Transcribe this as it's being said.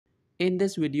In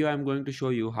this video, I'm going to show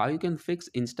you how you can fix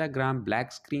Instagram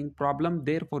black screen problem.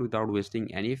 Therefore, without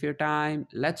wasting any of your time,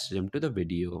 let's jump to the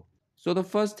video. So the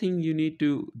first thing you need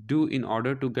to do in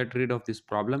order to get rid of this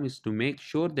problem is to make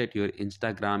sure that your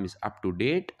Instagram is up to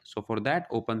date. So for that,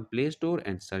 open Play Store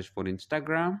and search for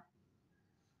Instagram.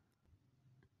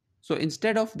 So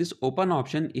instead of this open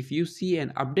option, if you see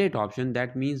an update option,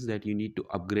 that means that you need to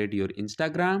upgrade your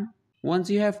Instagram.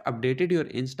 Once you have updated your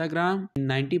Instagram, in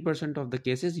 90% of the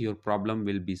cases, your problem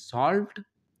will be solved.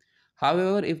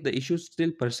 However, if the issue still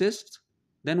persists,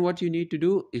 then what you need to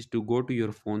do is to go to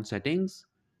your phone settings,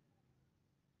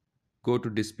 go to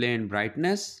display and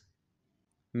brightness,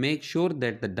 make sure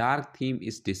that the dark theme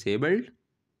is disabled.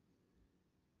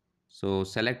 So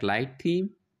select light theme,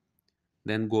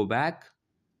 then go back.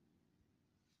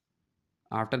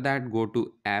 After that, go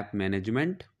to app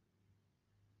management,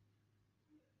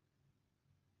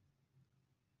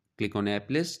 click on app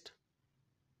list,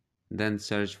 then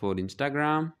search for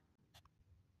Instagram,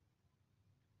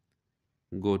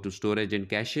 go to storage and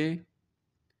cache.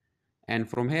 And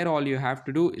from here, all you have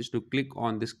to do is to click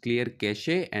on this clear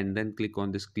cache and then click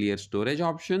on this clear storage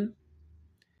option.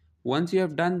 Once you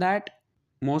have done that,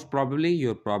 most probably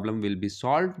your problem will be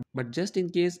solved. But just in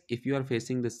case if you are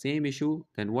facing the same issue,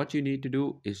 then what you need to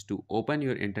do is to open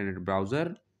your internet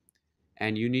browser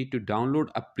and you need to download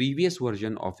a previous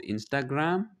version of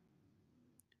Instagram.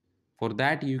 For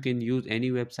that, you can use any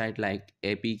website like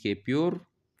APK Pure.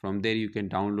 From there, you can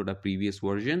download a previous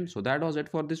version. So that was it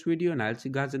for this video, and I'll see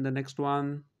you guys in the next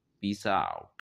one. Peace out.